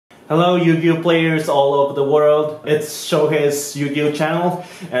Hello Yu-Gi-Oh players all over the world, it's Shohei's Yu-Gi-Oh channel,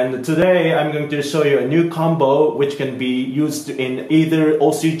 and today I'm going to show you a new combo which can be used in either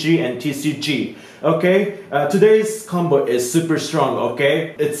OCG and TCG. Okay, today's combo is super strong,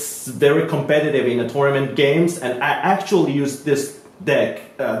 okay? It's very competitive in the tournament games, and I actually use this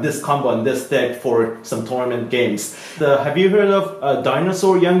deck, this combo and this deck for some tournament games. Have you heard of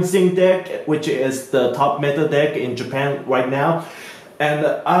Dinosaur Zing deck, which is the top meta deck in Japan right now? And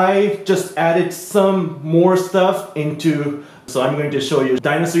I just added some more stuff into, so I'm going to show you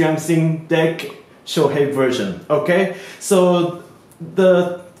Dinosaur Zing deck Shohei version, okay? So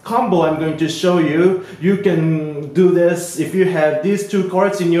the combo I'm going to show you, you can do this if you have these two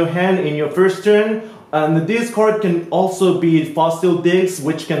cards in your hand in your first turn, and this card can also be Fossil Digs,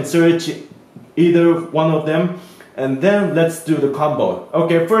 which can search either one of them. And then let's do the combo.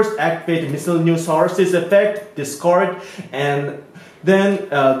 Okay, first activate Miscellaneous Horses effect, discard, and then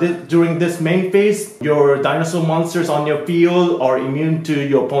during this main phase, your dinosaur monsters on your field are immune to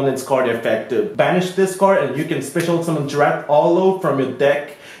your opponent's card effect. Banish this card and you can special summon Giraffe Hollow from your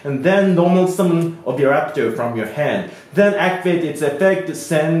deck, and then normal summon of your Raptor from your hand. Then activate its effect to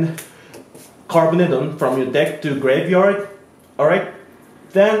send Carbonidon from your deck to graveyard. Alright,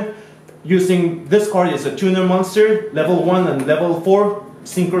 then using this card is a tuner monster, level 1 and level 4.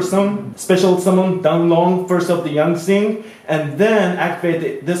 Synchro Summon, special summon down long first of the Zing, and then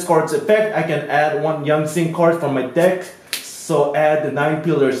activate this card's effect. I can add one Zing card from my deck, so add the 9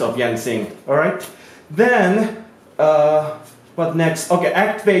 pillars of Zing. Alright, then what next? Okay,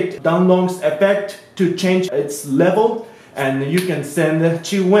 activate down long's effect to change its level, and you can send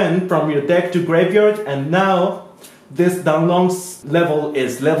Chi-Wen from your deck to graveyard, and now this down long's level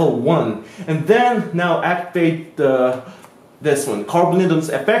is level 1. And then now activate this one, Carbonidon's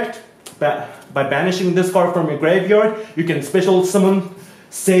effect. By banishing this card from your graveyard, you can special summon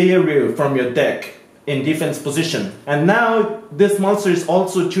Seiya from your deck in defense position. And now this monster is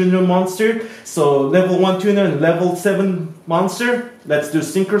also tuner monster, so level 1 tuner and level 7 monster. Let's do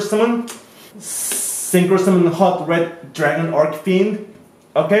Synchro Summon. Synchro Summon Hot Red Dragon Archfiend.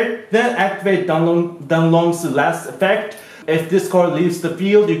 Okay, then activate Downlong's last effect. If this card leaves the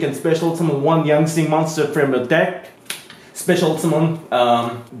field, you can special summon one Zing monster from your deck. Special summon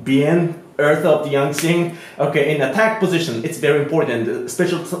Bien, Earth of the Zing. Okay, in attack position, it's very important.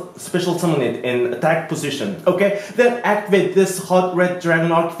 Special summon it in attack position. Okay, then activate this Hot Red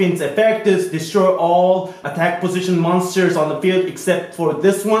Dragon Archfiend's effect is destroy all attack position monsters on the field except for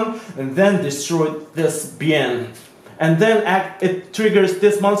this one, and then destroy this Bien. And then it triggers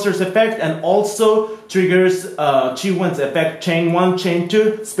this monster's effect and also triggers Chi-Wen's effect, Chain 1, Chain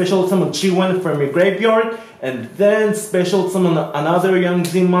 2, special summon Chi-Wen from your graveyard, and then special summon another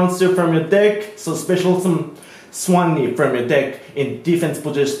Zing monster from your deck, so special summon Swanee from your deck in defense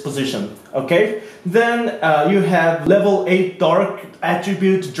position, okay? Then you have level 8 Dark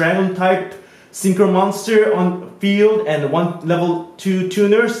Attribute Dragon type Synchro monster on field and one level 2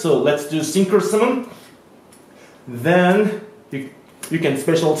 tuner, so let's do Synchro Summon. Then you can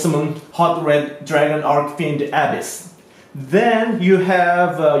special summon Hot Red Dragon Archfiend Abyss. Then you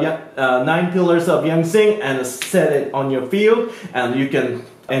have 9 pillars of Zing and set it on your field, and you can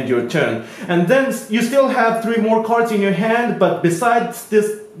end your turn. And then you still have 3 more cards in your hand, but besides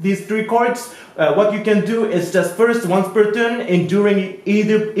these 3 cards, what you can do is just first, once per turn, and during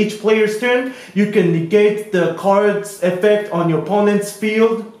each player's turn, you can negate the card's effect on your opponent's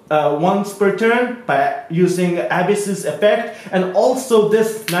field once per turn by using Abyss's effect, and also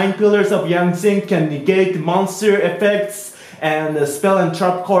this 9 pillars of Zing can negate monster effects and spell and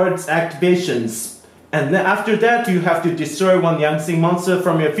trap cards activations. And then after that you have to destroy one Zing monster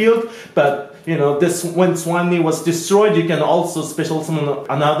from your field, but you know, this when Swanee was destroyed, you can also special summon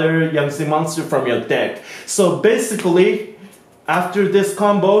another Zing monster from your deck. So basically, after this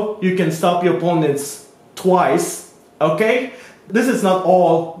combo, you can stop your opponents twice, okay? This is not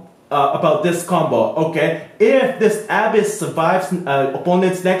all about this combo, okay? If this Abyss survives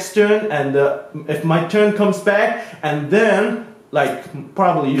opponent's next turn, and if my turn comes back, and then, like,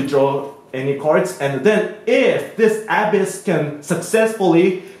 probably you draw any cards, and then if this Abyss can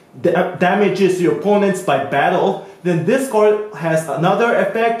successfully damages your opponents by battle, then this card has another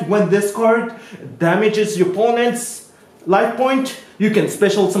effect. When this card damages your opponent's life point, you can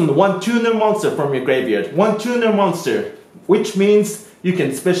special summon one tuner monster from your graveyard. One tuner monster, which means you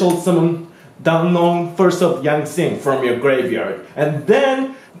can special summon Downlong First of Zing from your graveyard. And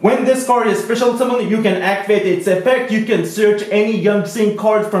then, when this card is special summoned, you can activate its effect. You can search any Zing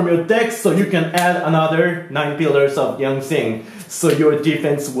card from your deck, so you can add another 9 pillars of Zing. So your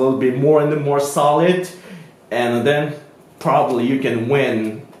defense will be more and more solid, and then probably you can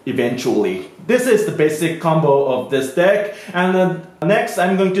win eventually. This is the basic combo of this deck, and next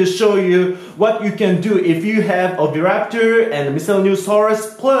I'm going to show you what you can do if you have Oviraptor and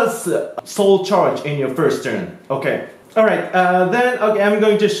Miscellaneousaurus plus Soul Charge in your first turn. Okay. Alright, I'm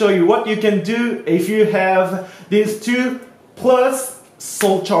going to show you what you can do if you have these two plus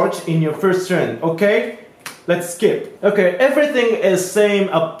Soul Charge in your first turn. Okay? Let's skip. Okay, everything is same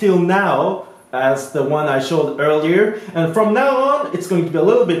up till now as the one I showed earlier, and from now on it's going to be a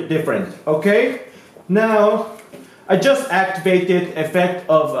little bit different. Okay, now I just activated effect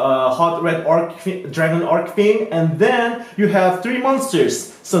of Hot Red Dragon Archfiend, and then you have 3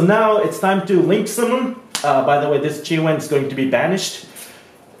 monsters. So now it's time to link summon. By the way, this Chiwen is going to be banished.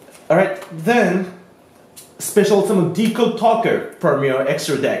 Alright, then special summon Decode Talker from your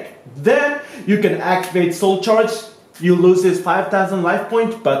extra deck. Then you can activate Soul Charge. You lose his 5,000 life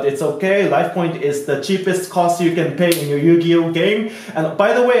point, but it's okay. Life point is the cheapest cost you can pay in your Yu-Gi-Oh game. And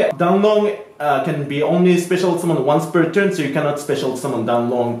by the way, Downlong can be only special summoned once per turn, so you cannot special summon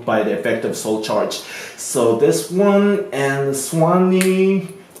Downlong by the effect of Soul Charge. So this one and Swanee,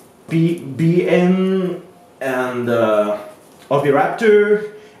 BN, and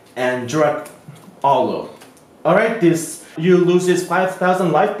Oviraptor, and Drak Olo. Alright, this you lose his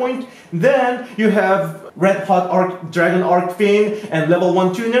 5,000 life point. Then you have Red Hot Dragon Archfiend and level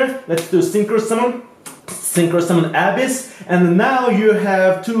 1 tuner. Let's do Synchro Summon. Synchro Summon Abyss. And now you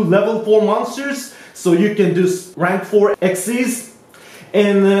have 2 level 4 monsters, so you can do rank 4 Xyz.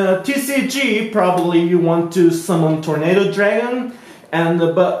 In TCG, probably you want to summon Tornado Dragon,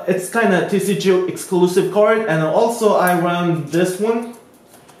 but it's kind of TCG exclusive card. And also I run this one.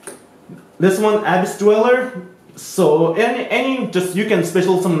 This one, Abyss Dweller. So you can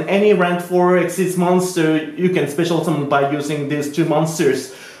special summon any rank 4 Xyz monster. You can special summon by using these 2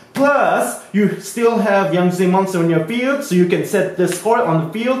 monsters. Plus, you still have Yang-Zing monster on your field, so you can set this card on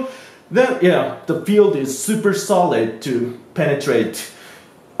the field. Then, yeah, the field is super solid to penetrate.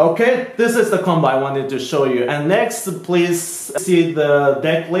 Okay, this is the combo I wanted to show you. And next, please see the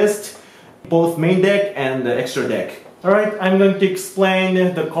deck list, both main deck and the extra deck. Alright, I'm going to explain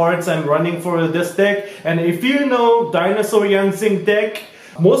the cards I'm running for this deck. And if you know Dinosaur Yang-Zing deck,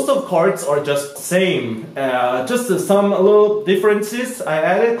 most of cards are just same. Just some little differences I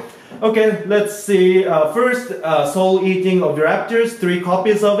added. Okay, let's see. First, Soul Eating Oviraptors, 3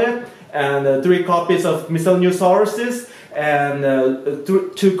 copies of it. And 3 copies of Miscellaneousaurus. And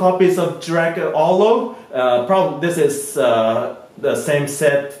 2 copies of Drak Olo. Probably this is the same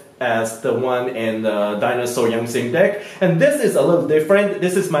set as the one in the Dinosaur Yang-Zing deck. And this is a little different.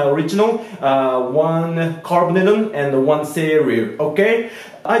 This is my original, 1 Carbonidon and 1 Seiriu, okay?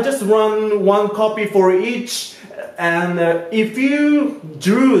 I just run 1 copy for each, and if you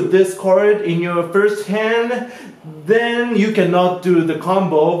drew this card in your first hand, then you cannot do the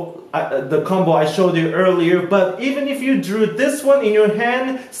combo I showed you earlier. But even if you drew this one in your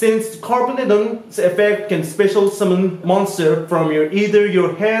hand, since Carbonidon's effect can special summon monster from either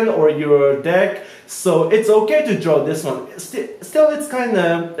your hand or your deck, so it's okay to draw this one. Still it's kind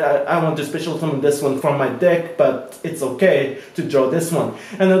of, I want to special summon this one from my deck, but it's okay to draw this one.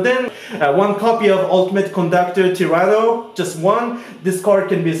 And then 1 copy of Ultimate Conductor Tyranno, just 1. This card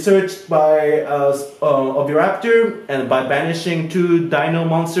can be searched by Oviraptor, and by banishing 2 Dino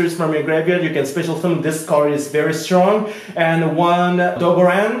monsters from your graveyard, you can special summon. This card is very strong. And 1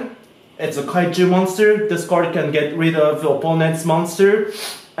 Dogoran, it's a Kaiju monster. This card can get rid of the opponent's monster.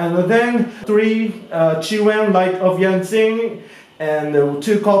 And then 3 Chiwen, Light of Yang-Zing, and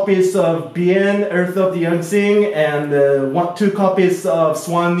 2 copies of Bien, Earth of the Yang-Zing, and 2 copies of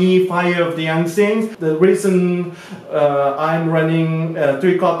Swanee, Fire of the Yang-Zing. The reason I'm running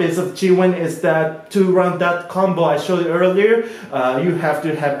 3 copies of Chiwen is that to run that combo I showed you earlier, you have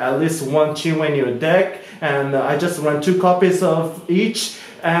to have at least 1 Chiwen in your deck, and I just run 2 copies of each.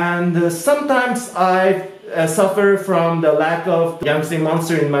 And sometimes I suffer from the lack of Yang-Zing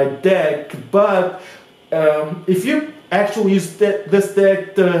monster in my deck, but if you actually use this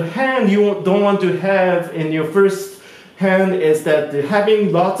deck, the hand you don't want to have in your first hand is that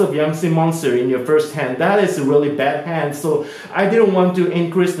having lots of Yang-Zing monster in your first hand, that is a really bad hand. So I didn't want to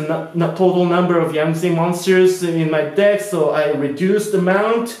increase the total number of Yang-Zing monsters in my deck, so I reduced the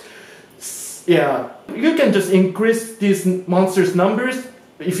amount. Yeah, you can just increase these monsters' numbers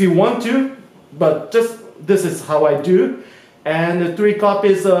if you want to, but just this is how I do. And 3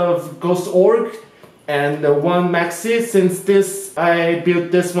 copies of Ghost Orc and 1 Maxi. Since I built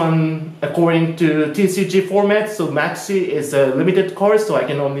this one according to TCG format, so Maxi is a limited card, so I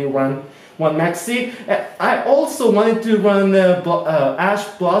can only run one Maxi. I also wanted to run Ash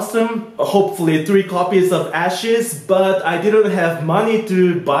Blossom, hopefully 3 copies of Ashes, but I didn't have money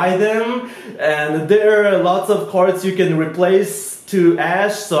to buy them, and there are lots of cards you can replace to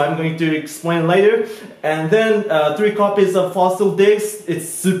Ash, so I'm going to explain later. And then 3 copies of Fossil Digs. It's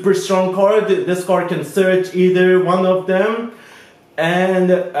super strong card. This card can search either one of them. And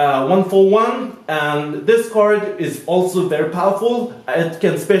 1 for 1, and this card is also very powerful. It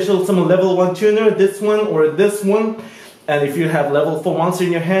can special summon level 1 tuner, this one or this one, and if you have level 4 monster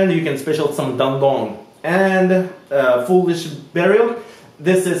in your hand, you can special summon Dandong. And Foolish Burial,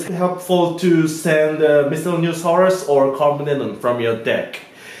 this is helpful to send Miscellaneous Horrors or Carbonillon from your deck.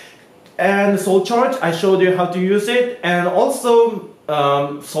 And Soul Charge, I showed you how to use it, and also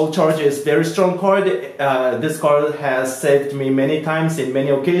Soul Charge is very strong card. This card has saved me many times in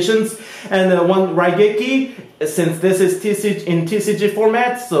many occasions. And one Raigeki, since this is in TCG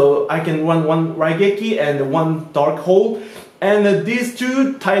format, so I can run 1 Raigeki and 1 Dark Hole. And these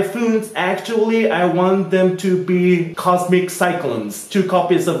 2 Typhoons, actually I want them to be Cosmic Cyclones, 2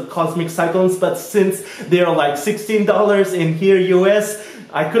 copies of Cosmic Cyclones, but since they are like $16 in here US,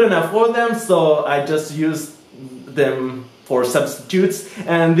 I couldn't afford them, so I just used them for substitutes.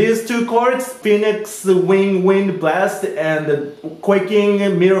 And these 2 cards, Phoenix Wing Wind Blast and Quaking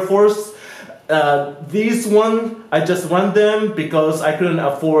Mirror Force, these one I just run them because I couldn't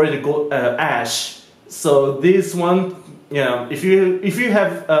afford Ash. So this one, yeah, if you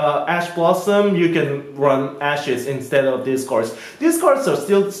have Ash Blossom, you can run Ashes instead of these cards. These cards are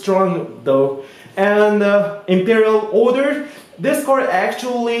still strong though. And Imperial Order, this card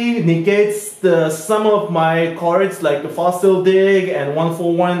actually negates some of my cards like the Fossil Dig and 1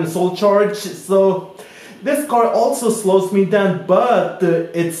 for 1 Soul Charge. So this card also slows me down, but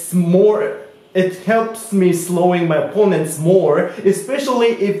it helps me slowing my opponents more, especially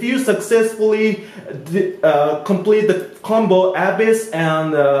if you successfully complete the combo Abyss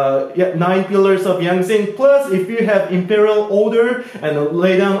and 9 Pillars of Zing. Plus, if you have Imperial Order and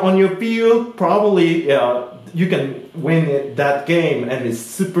lay down on your field, probably you can win that game, and it's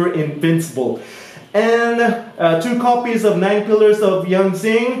super invincible. And 2 copies of 9 Pillars of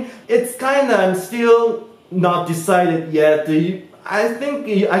Zing. It's kinda, I'm still not decided yet. I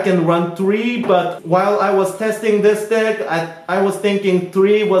think I can run 3, but while I was testing this deck, I was thinking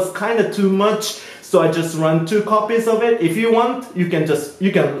 3 was kinda too much, so I just run 2 copies of it. If you want, you can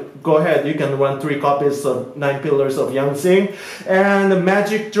go ahead, you can run 3 copies of 9 Pillars of Zing. And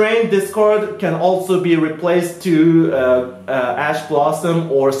Magic Drain, this card can also be replaced to Ash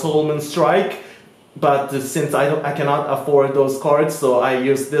Blossom or Solomon Strike. But since I cannot afford those cards, so I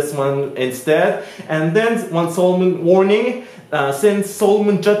use this one instead. And then 1 Solomon Warning. Since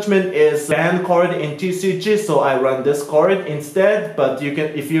Solomon Judgment is a banned card in TCG, so I run this card instead. But you can,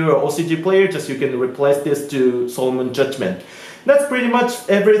 if you're an OCG player, you can replace this to Solomon Judgment. That's pretty much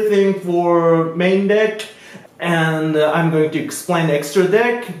everything for main deck. And I'm going to explain the extra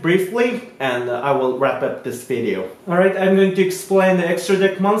deck briefly, and I will wrap up this video. Alright, I'm going to explain the extra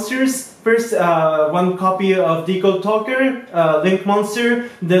deck monsters. First, 1 copy of Decode Talker, Link Monster.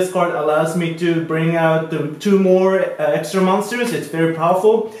 This card allows me to bring out the 2 more extra monsters. It's very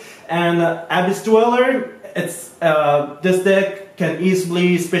powerful. And Abyss Dweller, this deck can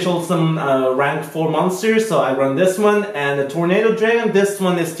easily special some rank 4 monsters, so I run this one. And the Tornado Dragon, this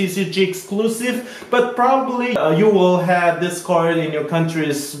one is TCG exclusive, but probably you will have this card in your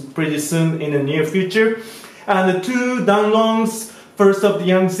countries pretty soon in the near future. And the 2 Danlongs, First of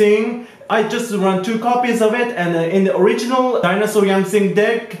the Zing, I just run 2 copies of it, and in the original Dinosaur Zing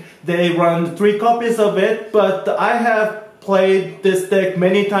deck, they run 3 copies of it, but I have played this deck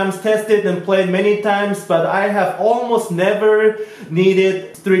many times, tested and played many times, but I have almost never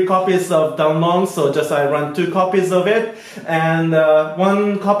needed 3 copies of Danlong, so I run 2 copies of it, and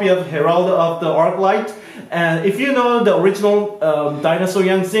 1 copy of Herald of the Arclight. And if you know the original Dinosaur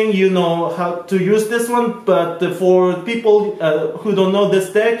Zing, you know how to use this one, but for people who don't know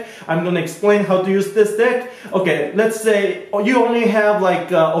this deck, I'm gonna explain how to use this deck. Okay, let's say you only have like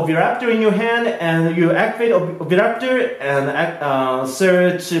Oviraptor in your hand, and you activate Oviraptor and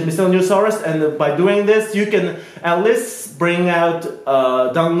search Miscellaneous, and by doing this, you can at least bring out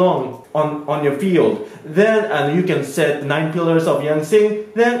Danlong on your field. Then you can set 9 Pillars of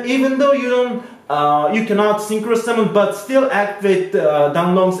Zing. Then even though you don't you cannot synchro summon, but still activate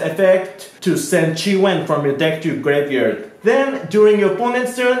Danlong's effect to send Chi Wen from your deck to your graveyard. Then during your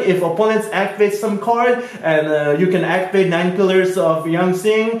opponent's turn, if opponents activate some card, and you can activate 9 Pillars of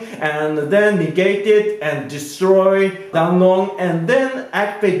Zing, and then negate it and destroy Danlong, and then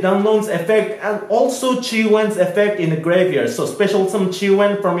activate Danlong's effect and also Chi-Wen's effect in the graveyard. So special summon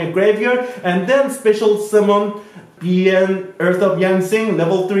Chi-Wen from your graveyard, and then special summon BN Earth of Zing,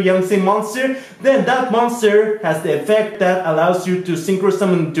 level 3 Zing monster. Then that monster has the effect that allows you to synchro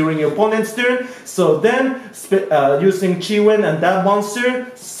summon during your opponent's turn. So then using Chi-Wen and that monster,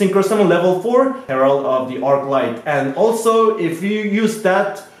 synchro summon level 4 Herald of the Arc Light. And also if you use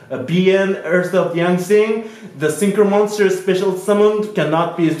that BN Earth of Zing, the synchro monster special summoned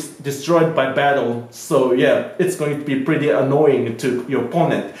cannot be destroyed by battle. So yeah, it's going to be pretty annoying to your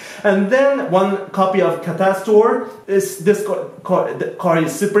opponent. And then one copy of Dinosaur. This card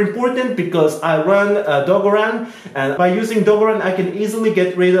is super important because I run Dogoran, and by using Dogoran I can easily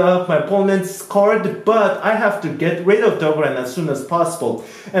get rid of my opponent's card, but I have to get rid of Dogoran as soon as possible.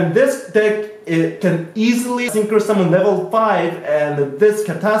 And this deck, it can easily synchro summon level 5, and this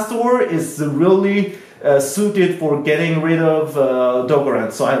Dinosaur is really suited for getting rid of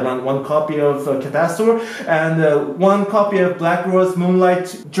Dogoran. So I run one copy of Dinosaur and one copy of Black Rose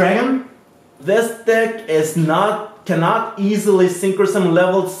Moonlight Dragon. This deck cannot easily synchro summon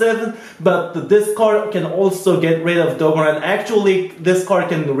level 7, but this card can also get rid of Dogoran. Actually, this card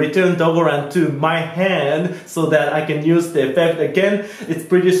can return Dogoran to my hand so that I can use the effect again. It's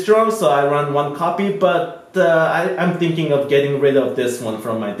pretty strong, so I run one copy, but I'm thinking of getting rid of this one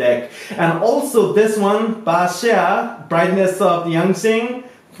from my deck. And also this one, Baxia, Brightness of Zing.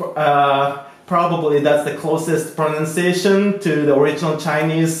 Probably that's the closest pronunciation to the original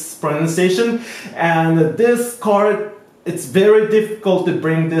Chinese pronunciation. And this card, it's very difficult to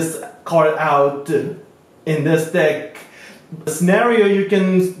bring this card out in this deck. The scenario you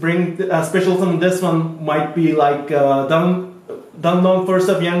can bring special summon this one might be like Danlong First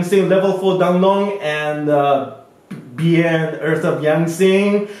of Zing, level 4 Danlong, and BN Earth of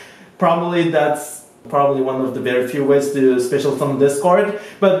Zing. Probably one of the very few ways to special summon this card.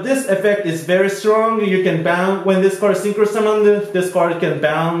 But this effect is very strong. You can bounce, when this card is synchro summoned, this card can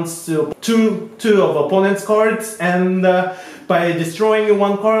bounce to two of opponent's cards, and by destroying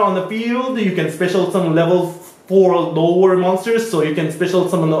one card on the field, you can special summon level 4 lower monsters, so you can special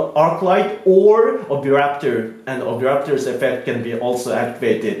summon Arc Light or Oviraptor, and Oviraptor's effect can be also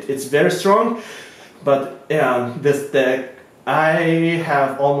activated. It's very strong, but yeah, this deck, I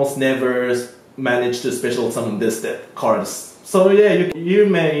have almost never managed to special summon this deck cards. So yeah, you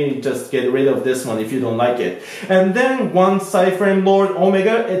may just get rid of this one if you don't like it. And then one Cyframe Lord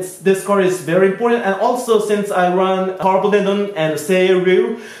Omega, this card is very important, and also since I run Carbonedon and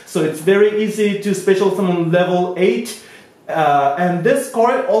Seiru, so it's very easy to special summon level 8. And this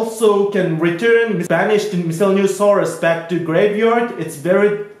card also can return banished Miscellaneousaurus back to graveyard. It's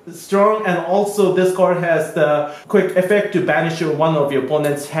very strong, and also this card has the quick effect to banish one of your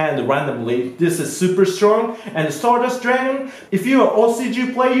opponent's hand randomly. This is super strong. And Stardust Dragon, if you're an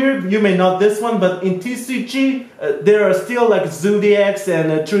OCG player, you may know this one, but in TCG, there are still like Zodiacs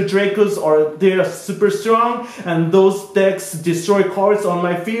and True Dracos, or they are super strong, and those decks destroy cards on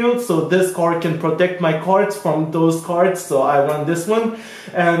my field, so this card can protect my cards from those cards, so I run this one.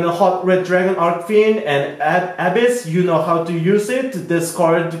 And Hot Red Dragon Archfiend and Abyss, you know how to use it. This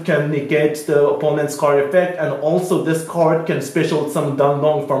card can negate the opponent's card effect, and also this card can special summon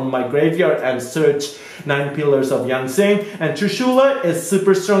Danlong from my graveyard and search 9 Pillars of Zing. And Trishula is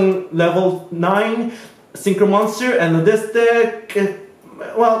super strong level 9 synchro monster, and this deck,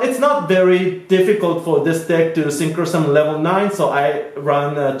 well, it's not very difficult for this deck to synchro summon level 9, so I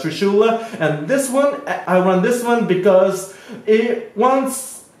run Trishula. And this one, I run this one because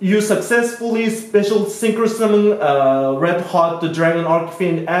once you successfully special synchro summon Red Hot the Dragon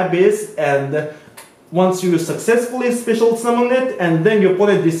Archfiend Abyss, and once you successfully special summon it and then your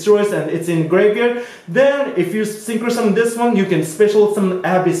opponent destroys and it's in graveyard, then if you synchro summon this one, you can special summon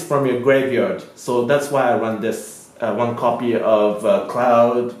Abyss from your graveyard. So that's why I run this one copy of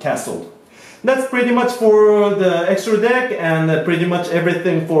Cloud Castle. That's pretty much for the extra deck and pretty much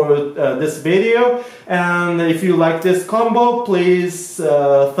everything for this video. And if you like this combo, please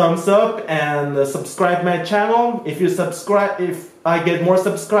thumbs up and subscribe my channel. If I get more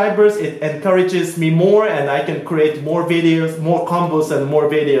subscribers, it encourages me more and I can create more videos, more combos and more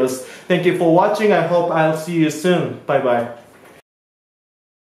videos. Thank you for watching. I hope I'll see you soon. Bye bye.